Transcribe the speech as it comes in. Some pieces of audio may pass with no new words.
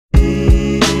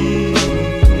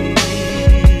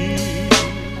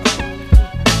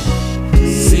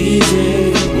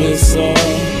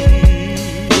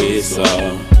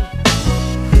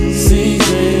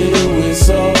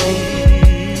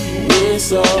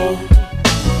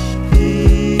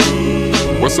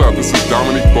What's up? This is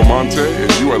Dominique Beaumonte,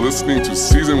 and you are listening to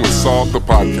Season with Salt, the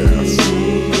podcast.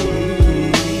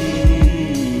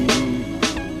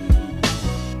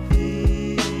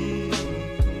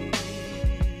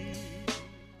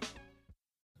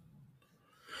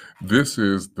 This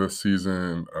is the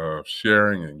season of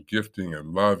sharing and gifting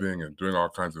and loving and doing all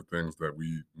kinds of things that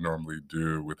we normally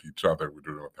do with each other. We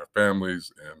do it with our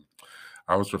families. And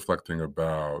I was reflecting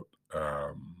about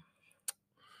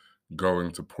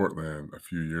going to Portland a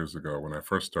few years ago when I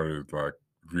first started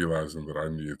realizing that I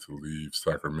needed to leave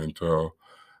Sacramento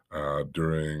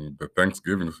during the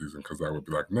Thanksgiving season, because I would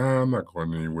be like, nah, I'm not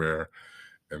going anywhere.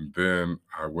 And then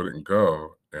I wouldn't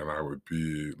go, and I would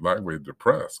be lightweight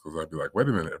depressed because I'd be like, wait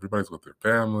a minute, everybody's with their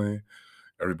family,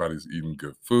 everybody's eating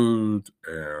good food,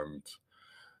 and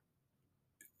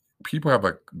people have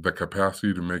the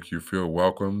capacity to make you feel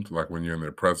welcomed, like when you're in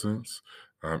their presence.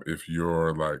 If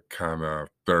you're kind of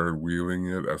third wheeling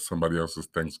it at somebody else's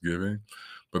Thanksgiving,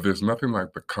 but there's nothing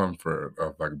like the comfort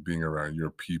of being around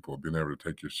your people, being able to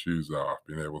take your shoes off,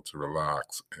 being able to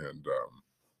relax. And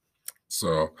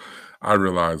so I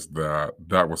realized that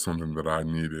that was something that I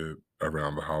needed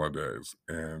around the holidays.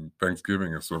 And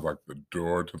Thanksgiving is sort of like the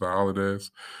door to the holidays.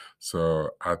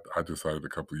 So I decided a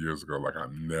couple of years ago,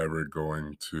 I'm never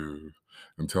going to,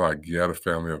 until I get a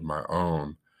family of my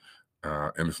own.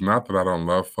 And it's not that I don't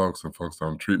love folks and folks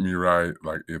don't treat me right.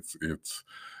 It's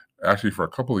actually for a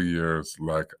couple of years,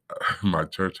 my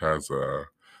church has a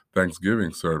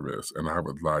Thanksgiving service, and I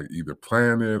would either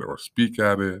plan it or speak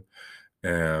at it.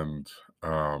 And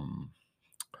um,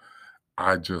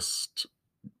 I just,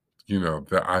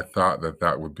 that I thought that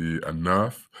that would be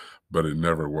enough, but it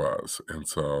never was. And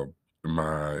so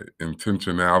my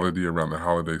intentionality around the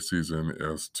holiday season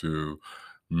is to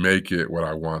make it what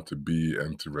I want to be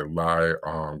and to rely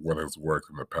on what has worked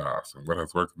in the past. And what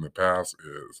has worked in the past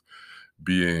is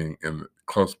being in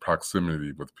close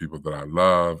proximity with people that I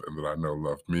love and that I know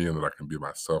love me and that I can be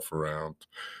myself around.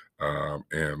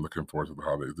 And looking forward to the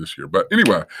holidays this year. But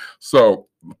anyway, so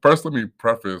first let me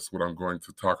preface what I'm going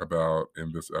to talk about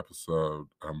in this episode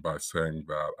by saying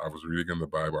that I was reading in the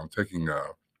Bible. I'm taking a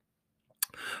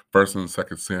First and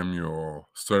Second Samuel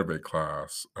survey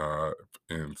class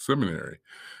in seminary.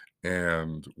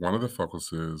 And one of the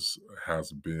focuses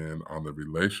has been on the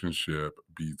relationship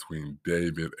between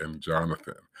David and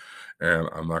Jonathan. And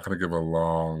I'm not going to give a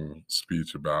long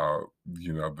speech about,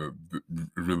 the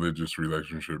religious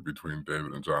relationship between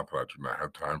David and Jonathan. I do not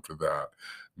have time for that,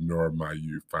 nor might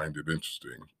you find it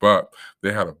interesting. But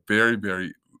they had a very,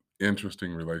 very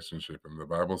interesting relationship. And the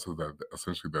Bible says that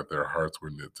essentially that their hearts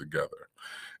were knit together.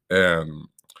 And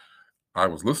I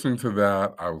was listening to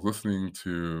that. I was listening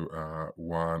to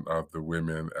one of the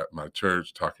women at my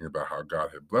church talking about how God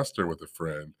had blessed her with a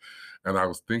friend. And I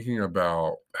was thinking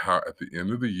about how at the end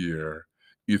of the year,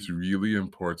 it's really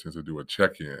important to do a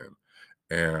check-in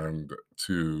and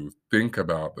to think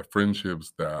about the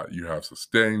friendships that you have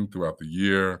sustained throughout the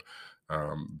year,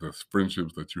 the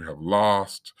friendships that you have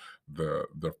lost,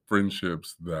 the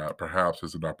friendships that perhaps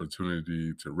is an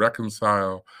opportunity to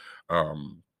reconcile.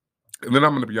 Um, and then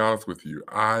I'm going to be honest with you.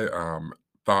 I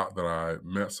thought that I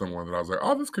met someone that I was like,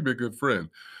 oh, this could be a good friend.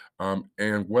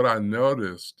 And what I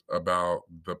noticed about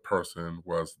the person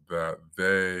was that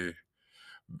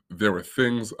there were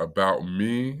things about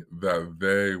me that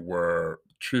they were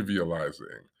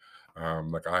trivializing.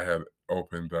 I had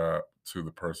opened up to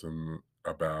the person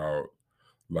about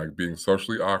being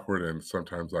socially awkward and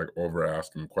sometimes over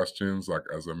asking questions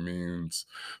as a means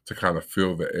to kind of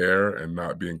fill the air and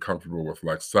not being comfortable with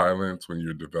silence when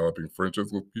you're developing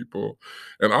friendships with people,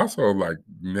 and also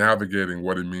navigating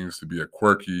what it means to be a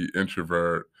quirky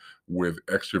introvert with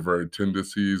extrovert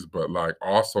tendencies, but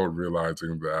also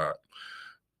realizing that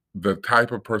the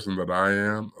type of person that I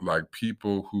am,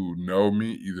 people who know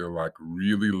me either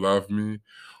really love me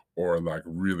or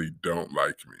really don't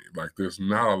like me. There's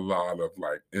not a lot of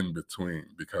in between,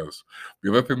 because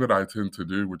the other thing that I tend to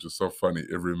do, which is so funny,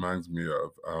 it reminds me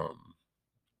of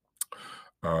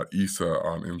Issa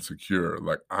on Insecure.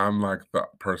 I'm the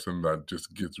person that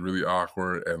just gets really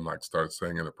awkward and starts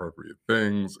saying inappropriate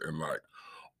things and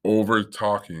over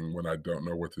talking when I don't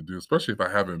know what to do, especially if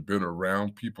I haven't been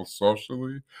around people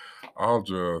socially. I'll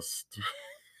just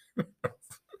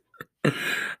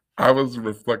I was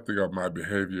reflecting on my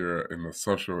behavior in the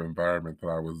social environment that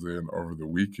I was in over the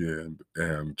weekend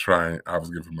and I was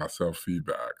giving myself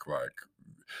feedback,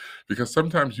 because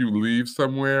sometimes you leave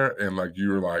somewhere and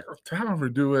you're like, did I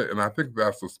overdo it? And I think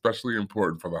that's especially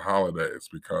important for the holidays,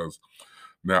 because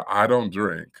Now, I don't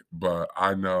drink, but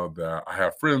I know that I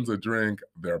have friends that drink.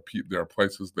 There are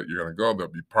places that you're gonna go,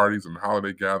 there'll be parties and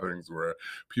holiday gatherings where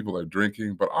people are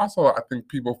drinking, but also I think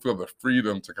people feel the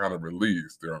freedom to kind of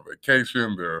release. They're on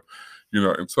vacation,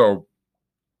 and so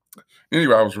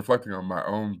anyway, I was reflecting on my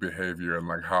own behavior and,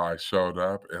 like, how I showed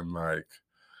up, and, like,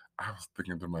 I was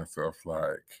thinking to myself,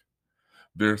 like,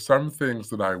 there's some things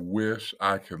that I wish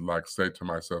I could, like, say to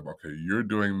myself, "Okay, you're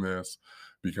doing this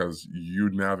because you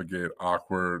navigate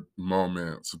awkward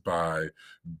moments by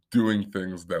doing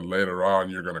things that later on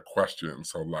you're gonna question."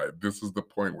 So, like, this is the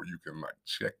point where you can, like,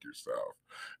 check yourself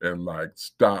and, like,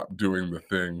 stop doing the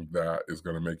thing that is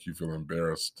gonna make you feel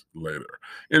embarrassed later.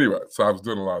 Anyway, so I was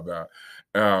doing a lot of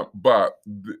that. But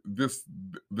this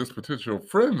potential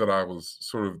friend that I was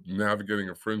sort of navigating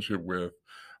a friendship with,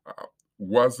 uh,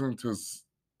 wasn't as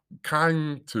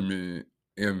kind to me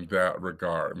in that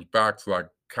regard. In fact, like,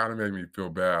 kinda made me feel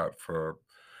bad for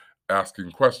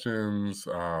asking questions,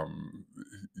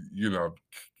 you know,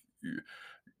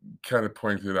 kind of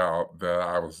pointed out that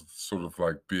I was sort of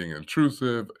like being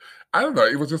intrusive. I don't know.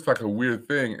 It was just like a weird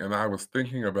thing. And I was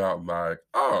thinking about, like,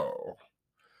 oh,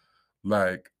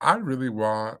 like, I really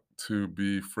want to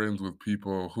be friends with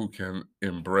people who can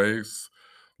embrace,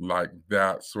 like,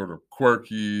 that sort of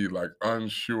quirky, like,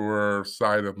 unsure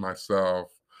side of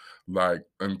myself, like,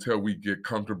 until we get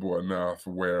comfortable enough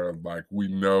where, like, we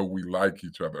know we like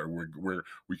each other,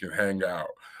 we can hang out.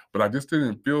 But I just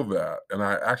didn't feel that, and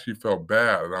I actually felt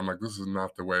bad, and I'm like, "This is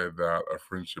not the way that a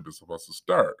friendship is supposed to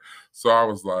start." So I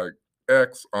was like,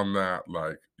 X on that,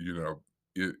 like,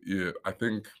 I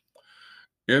think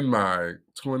in my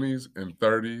 20s and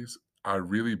 30s, I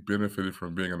really benefited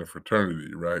from being in a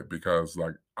fraternity, right? Because,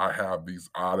 like, I have these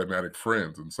automatic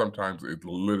friends, and sometimes it's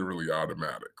literally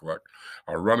automatic. Like,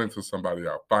 I run into somebody,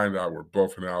 I'll find out we're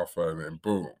both an alpha, and then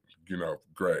boom,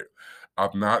 great.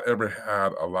 I've not ever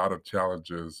had a lot of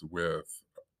challenges with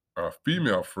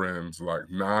female friends, like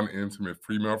non-intimate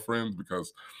female friends,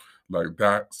 because like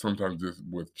that sometimes just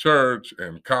with church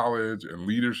and college and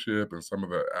leadership and some of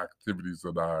the activities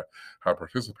that I have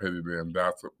participated in,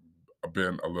 that's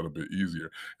been a little bit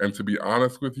easier. And to be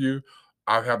honest with you,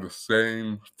 I've had the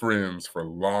same friends for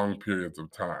long periods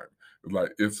of time.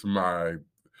 Like, it's my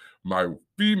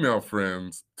female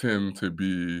friends tend to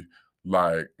be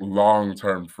like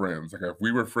long-term friends. Like, if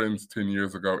we were friends 10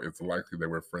 years ago, it's likely that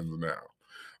we're friends now.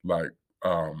 Like,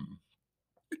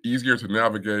 easier to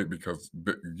navigate because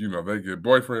they get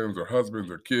boyfriends or husbands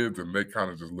or kids, and they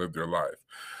kind of just live their life.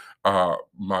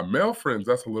 My male friends,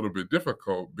 that's a little bit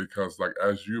difficult because, like,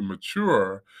 as you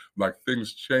mature, like,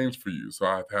 things change for you. So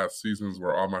I've had seasons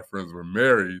where all my friends were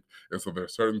married, and so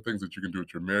there's certain things that you can do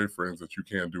with your married friends that you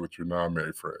can't do with your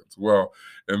non-married friends. Well,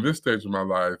 in this stage of my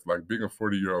life, like being a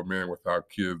 40-year-old man without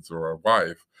kids or a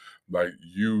wife, like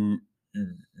your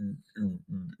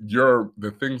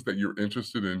the things that you're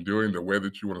interested in doing, the way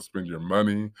that you want to spend your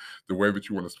money, the way that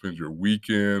you want to spend your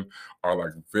weekend are,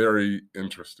 like, very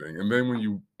interesting. And then when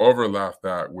you overlap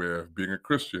that with being a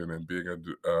Christian and being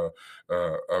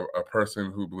a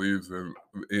person who believes in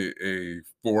a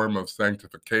form of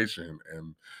sanctification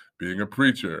and being a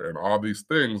preacher and all these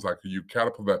things, like, you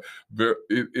catapult that,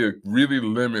 it really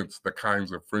limits the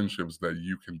kinds of friendships that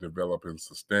you can develop and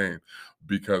sustain,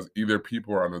 because either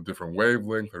people are on a different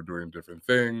wavelength or doing different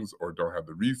things or don't have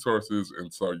the resources.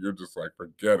 And so you're just like,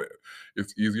 forget it.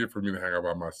 It's easier for me to hang out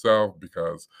by myself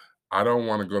because I don't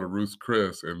want to go to Ruth's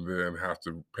Chris and then have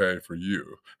to pay for you,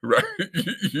 right?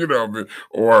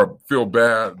 Or feel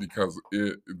bad because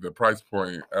the price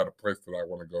point at a place that I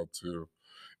want to go to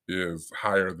is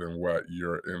higher than what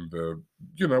you're in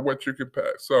what you can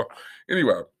pay. So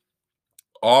anyway,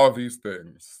 all of these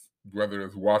things, whether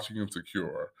it's watching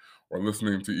Insecure or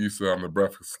listening to Issa on The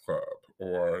Breakfast Club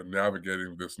or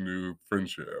navigating this new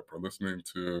friendship or listening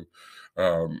to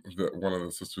one of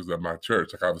the sisters at my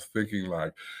church, like, I was thinking,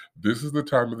 like, this is the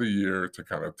time of the year to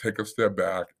kind of take a step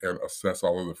back and assess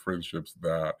all of the friendships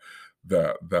that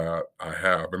I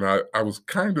have. And I was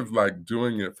kind of like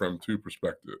doing it from two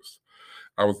perspectives.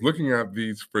 I was looking at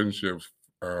these friendships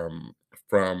um,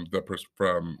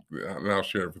 and I'll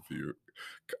share it with you.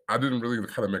 I didn't really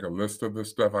kind of make a list of this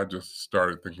stuff. I just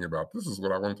started thinking about, this is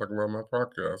what I want to talk about on my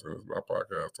podcast, and it's my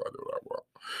podcast, so I do what I want.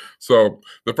 So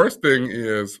the first thing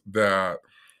is that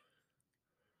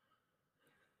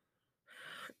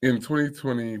in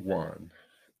 2021,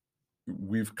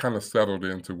 we've kind of settled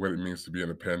into what it means to be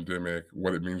in a pandemic,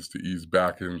 what it means to ease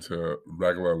back into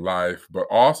regular life, but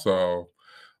also,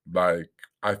 like,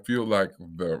 I feel like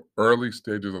the early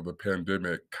stages of the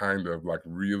pandemic kind of, like,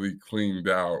 really cleaned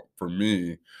out for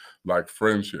me, like,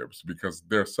 friendships, because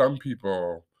there's some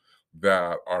people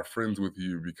that are friends with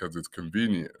you because it's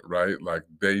convenient, right? Like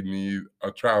they need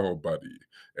a travel buddy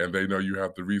and they know you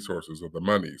have the resources or the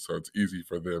money. So it's easy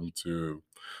for them to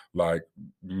like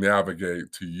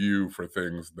navigate to you for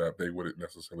things that they wouldn't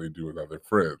necessarily do with other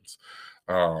friends.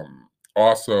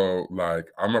 Also, like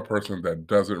I'm a person that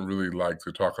doesn't really like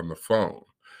to talk on the phone.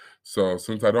 So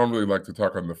since I don't really like to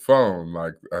talk on the phone,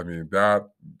 like I mean that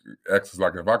X is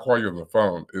like if I call you on the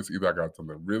phone, it's either I got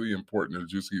something really important or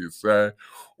juicy to say,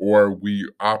 or we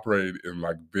operate in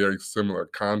like very similar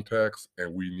contexts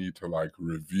and we need to like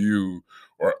review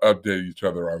or update each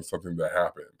other on something that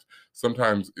happened.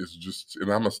 Sometimes it's just,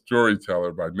 and I'm a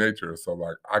storyteller by nature, so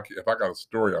like if I got a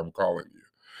story, I'm calling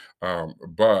you.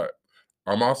 But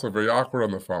I'm also very awkward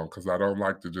on the phone because I don't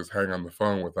like to just hang on the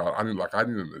phone without. I need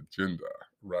an agenda,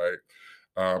 right?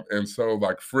 And so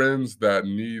like friends that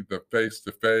need the face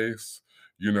to face,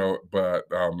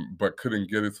 but couldn't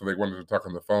get it, so they wanted to talk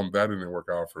on the phone. That didn't work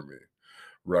out for me,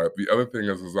 right? The other thing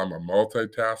is I'm a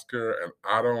multitasker, and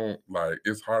I don't like.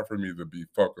 It's hard for me to be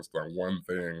focused on one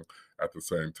thing at the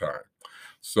same time.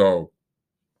 So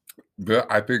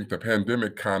I think the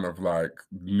pandemic kind of like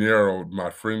narrowed my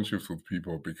friendships with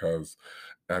people because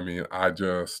I mean, I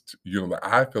just, like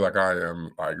I feel like I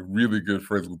am like really good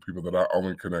friends with people that I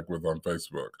only connect with on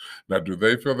Facebook. Now, do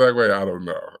they feel that way? I don't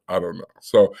know. I don't know.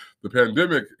 So the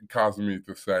pandemic caused me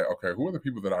to say, okay, who are the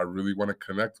people that I really want to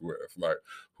connect with? Like,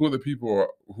 who are the people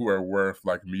who are worth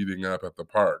like meeting up at the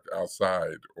park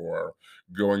outside or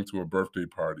going to a birthday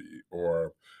party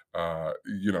or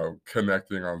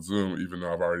connecting on Zoom, even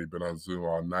though I've already been on Zoom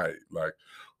all night. Like,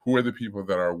 who are the people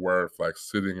that are worth like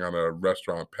sitting on a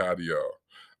restaurant patio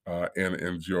and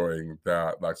enjoying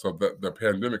that? Like, so the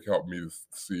pandemic helped me to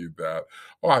see that,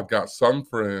 oh, I've got some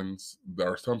friends, there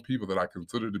are some people that I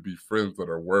consider to be friends that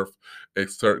are worth a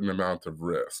certain amount of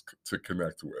risk to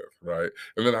connect with, right?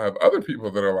 And then I have other people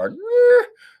that are like,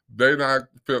 they not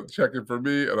checking for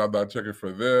me, and I'm not checking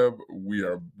for them. We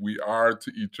are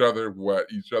to each other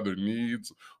what each other needs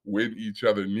when each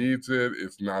other needs it.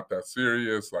 It's not that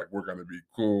serious. Like we're gonna be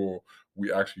cool.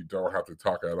 We actually don't have to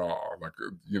talk at all. Like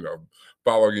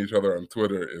following each other on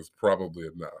Twitter is probably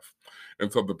enough.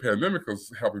 And so the pandemic is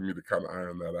helping me to kind of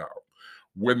iron that out.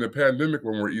 When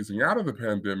we're easing out of the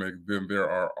pandemic, then there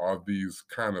are all these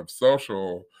kind of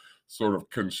social sort of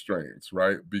constraints,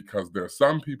 right? Because there are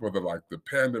some people that like the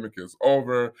pandemic is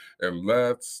over and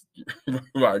let's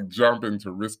like jump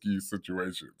into risky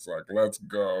situations. Like let's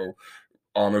go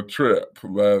on a trip.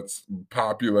 Let's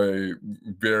populate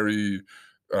very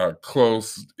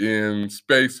close in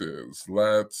spaces.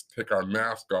 Let's take our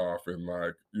mask off and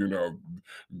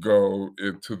go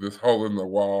into this hole in the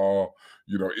wall,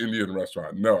 Indian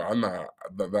restaurant. No, I'm not.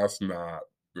 That's not.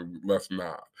 Let's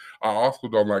not. I also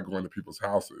don't like going to people's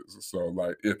houses. So,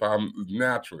 like, if I'm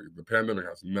naturally, the pandemic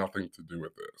has nothing to do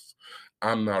with this.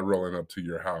 I'm not rolling up to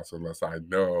your house unless I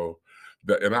know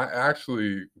that. And I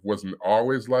actually wasn't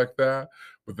always like that,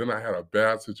 but then I had a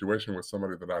bad situation with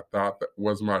somebody that I thought that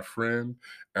was my friend,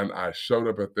 and I showed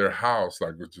up at their house,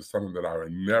 like, which is something that I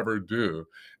would never do,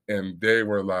 and they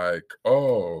were like,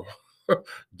 "Oh,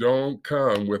 don't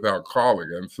come without calling."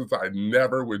 And since I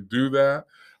never would do that,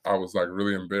 I was like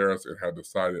really embarrassed and had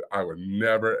decided I would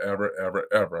never, ever, ever,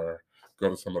 ever go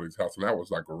to somebody's house. And that was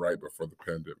like right before the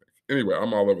pandemic. Anyway,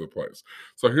 I'm all over the place.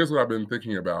 So here's what I've been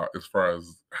thinking about as far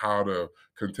as how to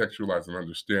contextualize and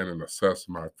understand and assess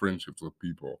my friendships with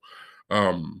people.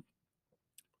 Um,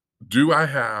 do I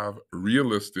have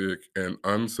realistic and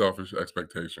unselfish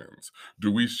expectations?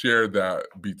 Do we share that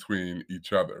between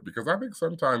each other? Because I think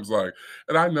sometimes, like,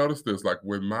 and I noticed this, like,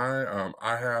 when I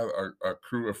had a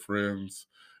crew of friends,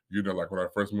 like when I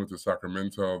first moved to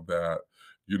Sacramento, that,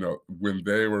 when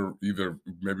they were either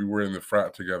maybe we're in the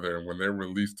frat together and when they were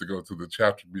released to go to the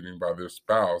chapter meeting by their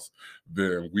spouse,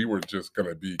 then we were just going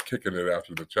to be kicking it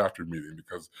after the chapter meeting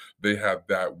because they had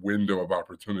that window of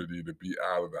opportunity to be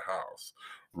out of the house,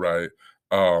 right?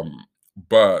 Um,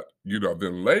 but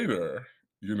then later,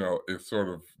 it sort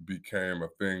of became a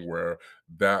thing where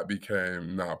that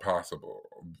became not possible.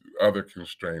 Other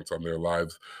constraints on their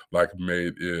lives like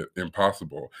made it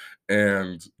impossible.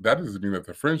 And that doesn't mean that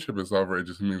the friendship is over. It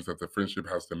just means that the friendship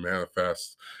has to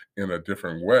manifest in a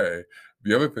different way.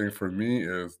 The other thing for me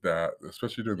is that,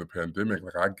 especially during the pandemic,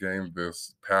 like I gained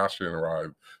this passion or I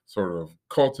sort of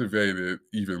cultivated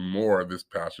even more this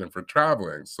passion for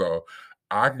traveling. So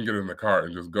I can get in the car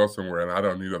and just go somewhere, and I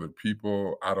don't need other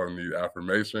people. I don't need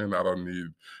affirmation. I don't need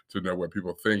to know what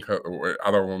people think. Or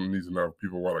I don't need to know if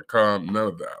people want to come. None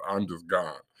of that. I'm just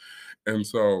gone. And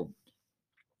so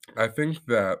I think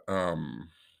that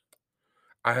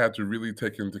I had to really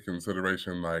take into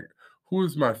consideration like who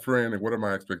is my friend and what are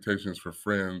my expectations for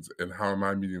friends and how am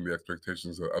I meeting the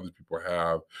expectations that other people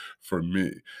have for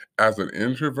me? As an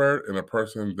introvert and a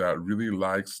person that really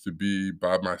likes to be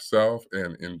by myself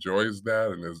and enjoys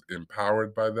that and is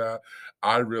empowered by that,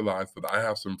 I realize that I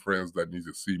have some friends that need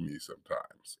to see me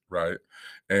sometimes, right?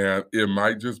 And it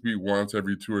might just be once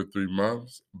every 2 or 3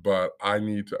 months, but I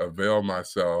need to avail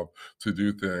myself to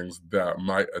do things that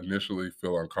might initially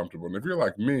feel uncomfortable. And if you're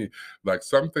like me, like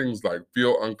some things like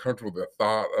feel uncomfortable. The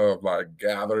thought of like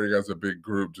gathering as a big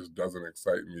group just doesn't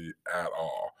excite me at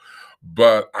all.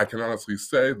 But I can honestly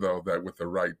say though that with the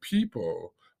right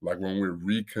people, like when we're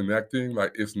reconnecting,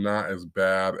 like it's not as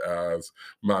bad as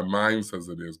my mind says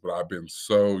it is. But I've been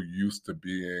so used to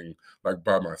being like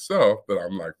by myself that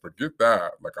I'm like, forget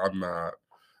that. Like I'm not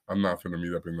gonna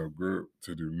meet up in a group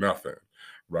to do nothing.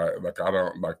 Right. Like I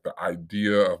don't like the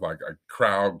idea of like a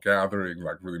crowd gathering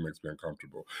like really makes me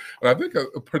uncomfortable. And I think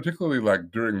particularly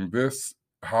like during this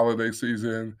holiday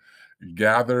season,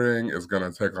 gathering is going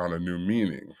to take on a new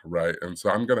meaning, right? And so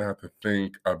I'm going to have to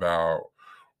think about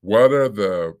what are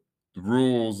the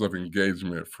rules of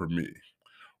engagement for me?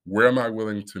 Where am I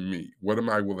willing to meet? What am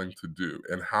I willing to do?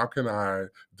 And how can I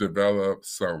develop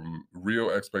some real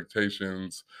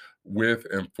expectations with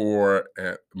and for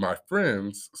my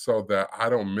friends so that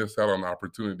I don't miss out on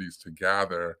opportunities to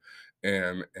gather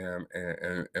and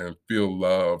feel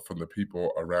love from the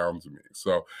people around me.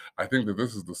 So I think that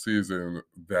this is the season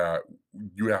that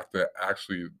you have to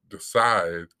actually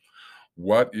decide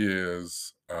what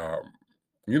is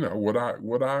what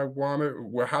I want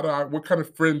to how do I what kind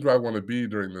of friend do I want to be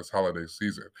during this holiday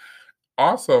season.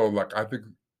 Also, like I think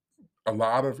a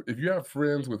lot of if you have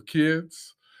friends with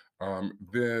kids,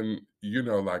 then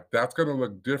like that's going to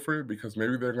look different because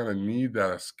maybe they're going to need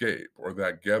that escape or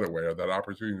that getaway or that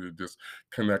opportunity to just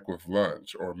connect with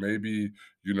lunch, or maybe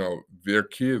their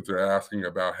kids are asking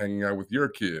about hanging out with your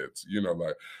kids,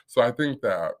 like. So I think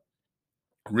that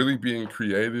really being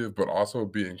creative, but also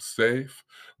being safe,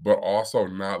 but also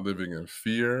not living in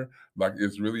fear, like,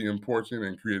 is really important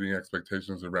in creating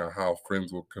expectations around how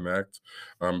friends will connect,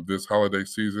 this holiday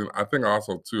season. I think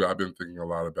also too, I've been thinking a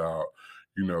lot about,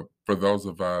 for those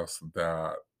of us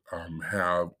that,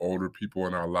 have older people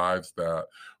in our lives that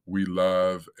we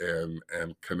love and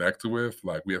connect with,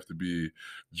 like, we have to be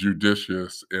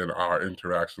judicious in our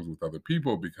interactions with other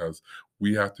people because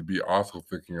we have to be also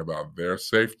thinking about their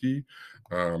safety,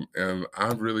 and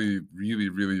I'm really, really,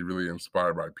 really, really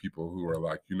inspired by people who are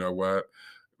like, you know what?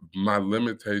 My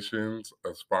limitations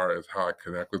as far as how I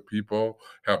connect with people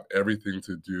have everything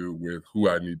to do with who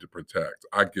I need to protect.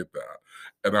 I get that.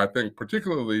 And I think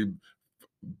particularly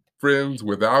friends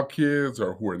without kids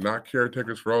or who are not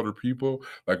caretakers for older people,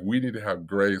 like we need to have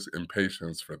grace and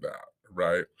patience for that,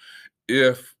 right?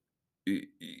 If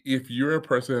if you're a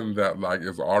person that like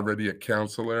is already a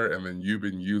counselor and then you've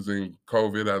been using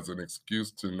COVID as an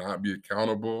excuse to not be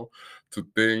accountable to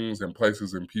things and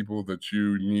places and people that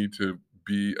you need to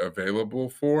be available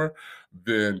for,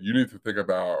 then you need to think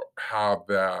about how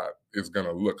that is going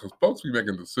to look, because folks be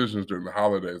making decisions during the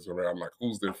holidays around like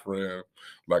who's their friend,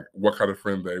 like what kind of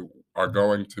friend they are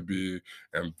going to be,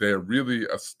 and they're really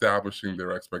establishing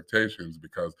their expectations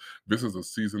because this is a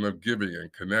season of giving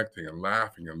and connecting and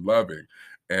laughing and loving.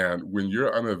 And when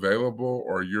you're unavailable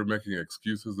or you're making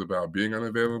excuses about being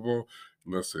unavailable,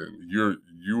 listen,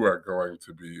 you are going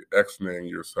to be exiting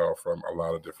yourself from a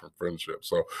lot of different friendships.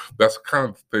 So that's kind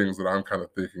of things that I'm kind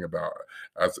of thinking about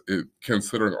as it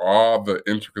considering all the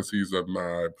intricacies of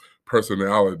my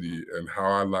personality and how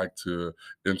I like to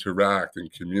interact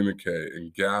and communicate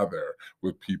and gather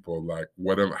with people. Like,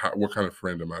 what kind of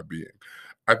friend am I being?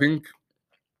 I think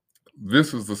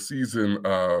this is the season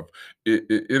of it,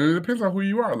 and it depends on who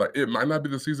you are. Like, it might not be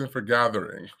the season for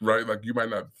gathering, right? Like, you might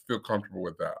not feel comfortable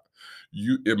with that.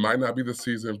 It might not be the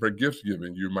season for gift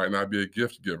giving. You might not be a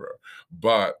gift giver.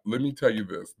 But let me tell you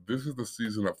this: this is the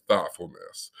season of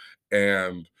thoughtfulness,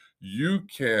 and you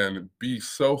can be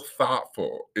so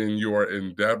thoughtful in your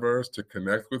endeavors to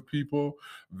connect with people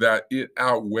that it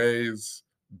outweighs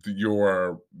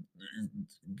your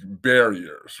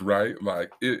barriers, right? Like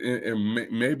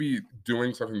maybe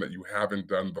doing something that you haven't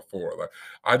done before. Like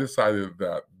I decided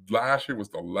that last year was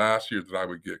the last year that I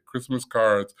would get Christmas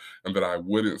cards and that I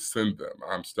wouldn't send them.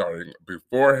 I'm starting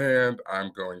beforehand.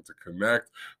 I'm going to connect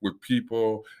with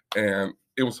people. And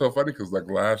it was so funny because like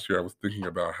last year I was thinking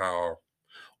about how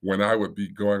when I would be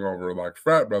going over like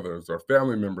frat brothers or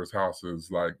family members' houses,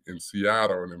 like in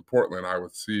Seattle and in Portland, I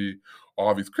would see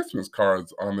all these Christmas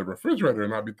cards on the refrigerator,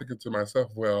 and I'd be thinking to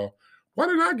myself, well, why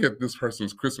did I get this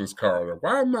person's Christmas card, or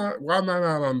why am I not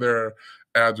on their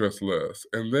address list?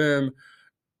 And then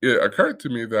it occurred to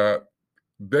me that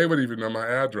they would even know my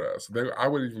address. I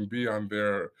would even be on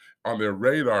their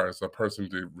radar as a person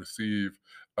to receive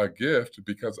a gift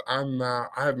because I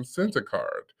haven't sent a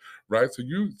card, right? So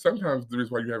you sometimes the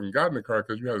reason why you haven't gotten a card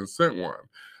because you haven't sent one.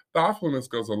 Thoughtfulness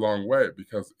goes a long way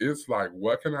because it's like,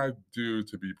 what can I do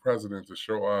to be present and to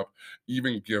show up,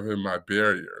 even given my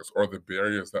barriers or the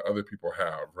barriers that other people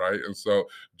have, right? And so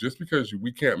just because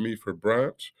we can't meet for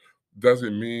brunch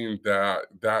doesn't mean that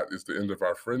that is the end of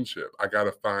our friendship. I got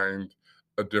to find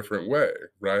a different way,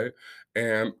 right?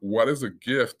 And what is a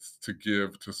gift to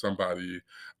give to somebody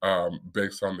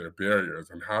based on their barriers?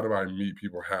 And how do I meet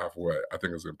people halfway? I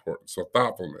think is important. So,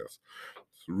 thoughtfulness,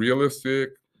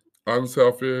 realistic,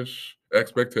 unselfish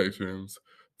expectations,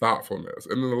 thoughtfulness.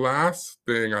 And then the last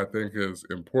thing I think is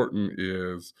important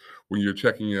is when you're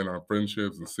checking in on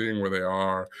friendships and seeing where they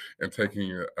are and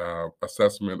taking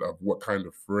assessment of what kind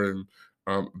of friend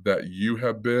that you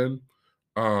have been.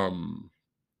 Um,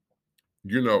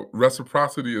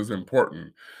 Reciprocity is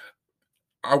important.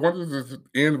 I wanted to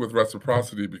end with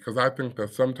reciprocity because I think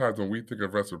that sometimes when we think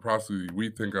of reciprocity, we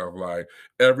think of like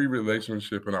every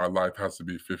relationship in our life has to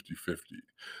be 50-50.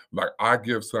 Like I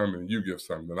give some and you give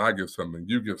some, then I give some and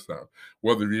you give some.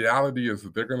 Well, the reality is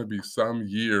that there are going to be some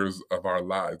years of our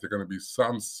lives, there are going to be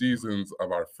some seasons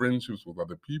of our friendships with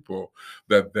other people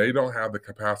that they don't have the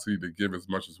capacity to give as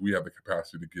much as we have the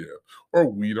capacity to give, or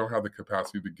we don't have the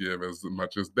capacity to give as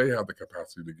much as they have the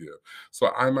capacity to give.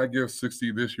 So I might give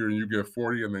 60 this year and you give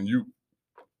 40, and then you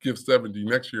give 70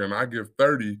 next year and I give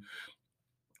 30.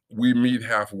 We meet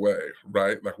halfway,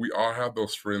 right? Like we all have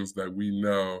those friends that we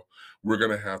know we're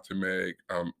going to have to make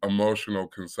emotional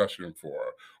concession for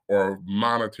or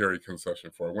monetary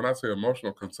concession for. When I say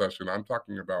emotional concession, I'm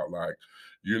talking about like,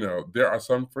 there are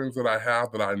some friends that I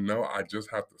have that I know I just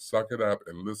have to suck it up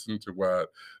and listen to what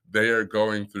they are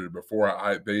going through before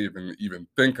they even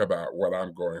think about what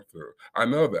I'm going through. I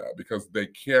know that because they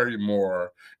carry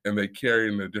more and they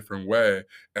carry in a different way,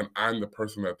 and I'm the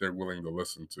person that they're willing to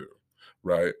listen to,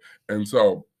 right? And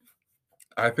so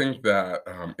I think that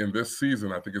in this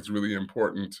season, I think it's really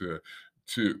important to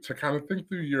kind of think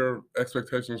through your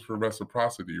expectations for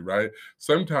reciprocity, right?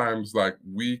 Sometimes like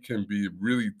we can be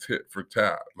really tit for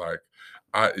tat, like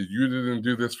you didn't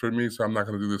do this for me, so I'm not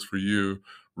going to do this for you,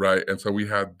 right? And so we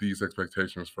have these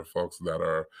expectations for folks that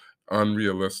are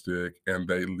unrealistic and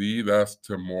they lead us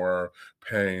to more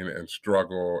pain and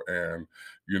struggle and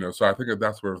so I think that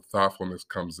that's where thoughtfulness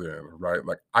comes in, right?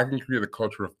 Like I can create a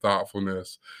culture of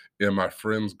thoughtfulness in my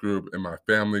friends group, in my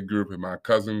family group, in my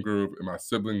cousin group, in my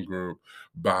sibling group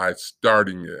by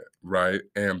starting it, right?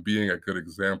 And being a good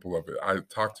example of it. I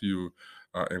talked to you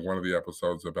in one of the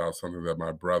episodes about something that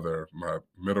my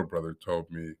middle brother,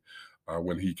 told me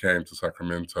when he came to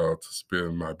Sacramento to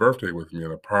spend my birthday with me.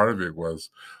 And a part of it was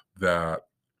that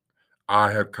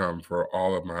I had come for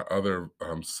all of my other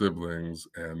siblings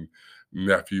and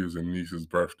nephews and nieces'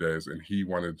 birthdays, and he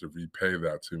wanted to repay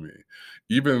that to me.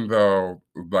 Even though,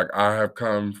 like, I have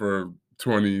come for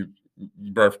 20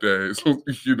 birthdays,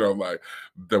 like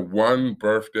the one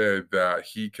birthday that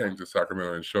he came to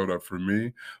Sacramento and showed up for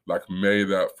me, like,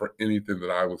 made up for anything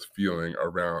that I was feeling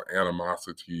around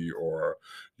animosity or,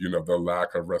 the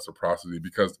lack of reciprocity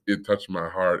because it touched my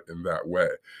heart in that way.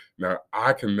 Now,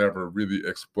 I can never really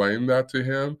explain that to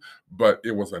him, but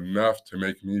it was enough to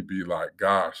make me be like,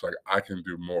 gosh, like I can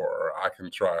do more, or I can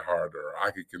try harder, or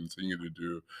I can continue to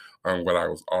do what I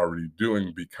was already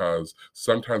doing because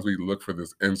sometimes we look for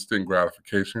this instant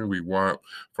gratification. We want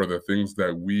for the things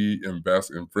that we invest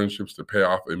in friendships to pay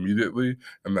off immediately,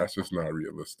 and that's just not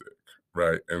realistic,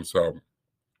 right? And so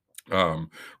um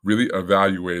really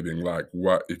evaluating like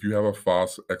what if you have a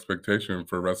false expectation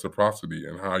for reciprocity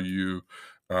and how you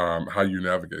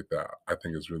navigate that, I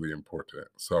think is really important.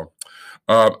 So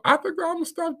I think I'm gonna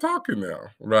stop talking now,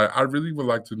 right? I really would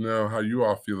like to know how you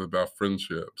all feel about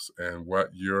friendships and what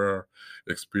you're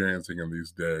experiencing in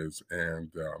these days.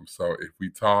 And so if we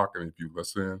talk and if you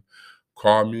listen,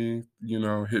 call me,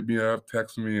 hit me up,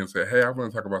 text me and say, hey, I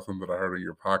want to talk about something that I heard on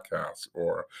your podcast.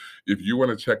 Or if you want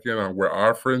to check in on where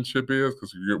our friendship is,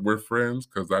 because we're friends,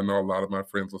 because I know a lot of my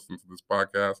friends listen to this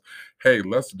podcast. Hey,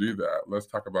 let's do that. Let's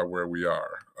talk about where we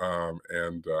are. I'm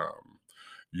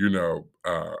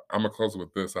gonna close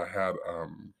with this. I had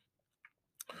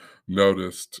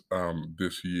noticed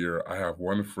this year. I have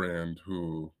one friend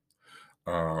who,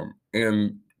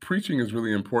 and preaching is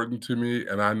really important to me,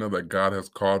 and I know that God has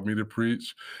called me to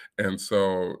preach, and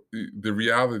so the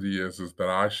reality is that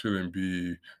I shouldn't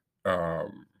be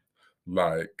um,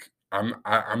 like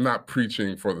I'm not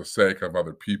preaching for the sake of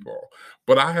other people.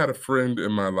 But I had a friend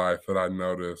in my life that I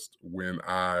noticed when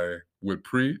I would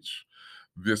preach,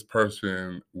 this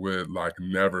person would like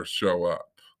never show up.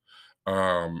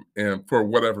 and for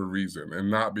whatever reason, and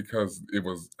not because it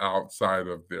was outside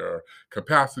of their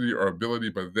capacity or ability,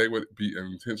 but they would be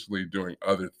intentionally doing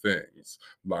other things.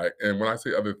 Like, and when I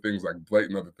say other things, like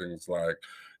blatant other things, like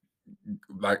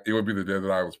it would be the day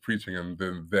that I was preaching, and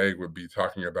then they would be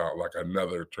talking about like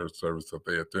another church service that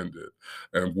they attended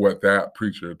and what that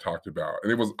preacher talked about,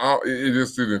 and it was all it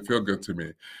just didn't feel good to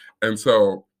me, and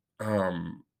so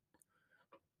um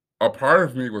a part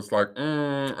of me was like,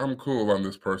 I'm cool on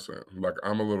this person. Like,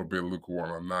 I'm a little bit lukewarm.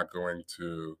 I'm not going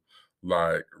to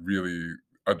like really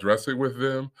address it with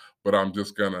them, but I'm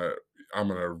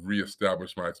gonna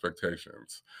reestablish my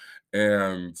expectations.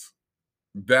 And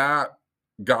that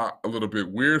got a little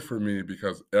bit weird for me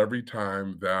because every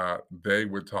time that they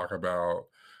would talk about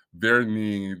their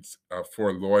needs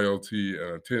for loyalty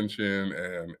and attention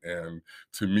and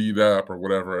to meet up or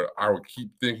whatever, I would keep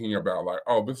thinking about like,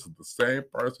 oh, this is the same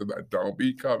person that don't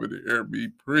be coming to hear me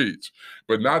preach,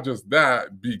 but not just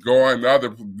that, be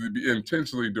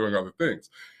intentionally doing other things.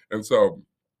 And so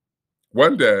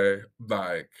one day,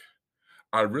 like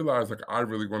I realized like I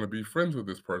really want to be friends with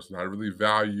this person. I really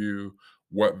value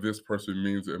what this person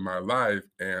means in my life,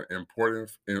 and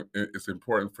it's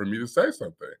important for me to say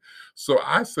something. So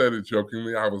I said it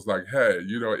jokingly. I was like, "Hey,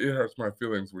 it hurts my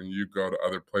feelings when you go to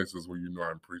other places where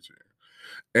I'm preaching."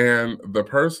 And the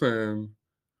person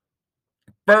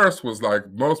first was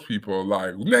like most people,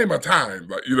 like, name a time,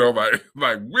 like,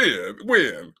 like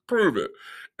when, prove it.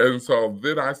 And so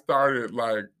then I started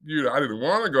like, I didn't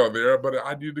want to go there, but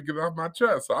I needed to get it off my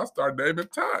chest. So I started naming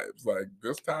times, like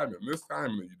this time and this time,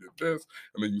 and then you did this,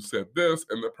 and then you said this.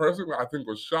 And the person I think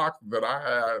was shocked that I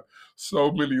had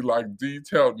so many like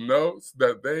detailed notes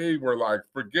that they were like,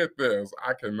 forget this.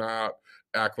 I cannot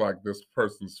act like this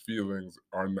person's feelings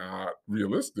are not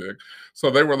realistic. So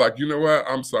they were like, you know what?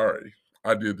 I'm sorry.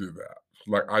 I did do that.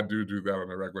 Like, I do that on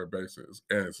a regular basis.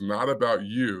 And it's not about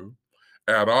you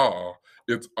at all.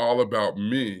 It's all about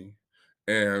me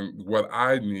and what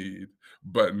I need.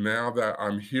 But now that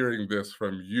I'm hearing this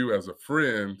from you as a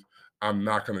friend, I'm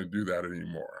not going to do that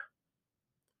anymore.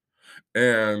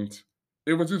 And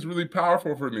it was just really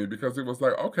powerful for me because it was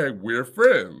like, okay, we're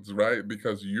friends, right?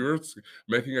 Because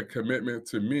making a commitment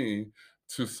to me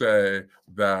to say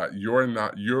that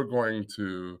you're going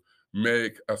to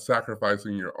make a sacrifice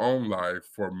in your own life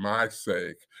for my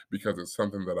sake because it's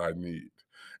something that I need.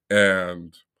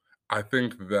 And I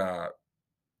think that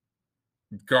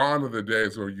gone are the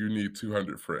days where you need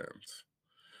 200 friends.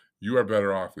 You are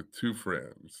better off with two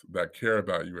friends that care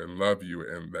about you and love you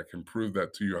and that can prove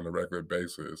that to you on a regular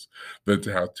basis than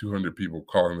to have 200 people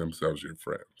calling themselves your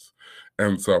friends.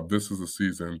 And so this is a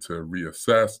season to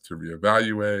reassess, to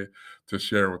reevaluate, to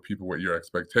share with people what your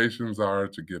expectations are,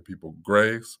 to give people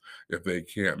grace if they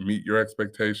can't meet your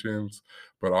expectations,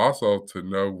 but also to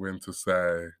know when to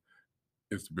say,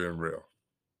 it's been real.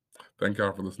 Thank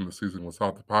y'all for listening to Season with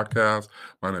Salt, the podcast.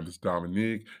 My name is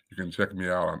Dominique. You can check me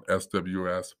out on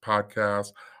SWS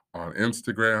Podcast on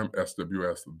Instagram,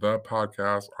 SWS The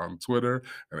Podcast on Twitter,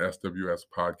 and SWS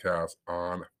Podcast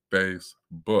on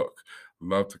Facebook.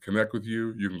 Love to connect with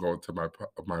you. You can go to my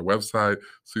website,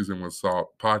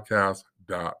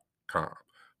 seasonwithsaltpodcast.com.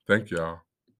 Thank y'all.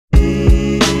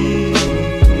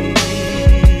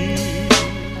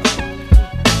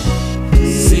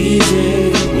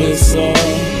 Season with salt.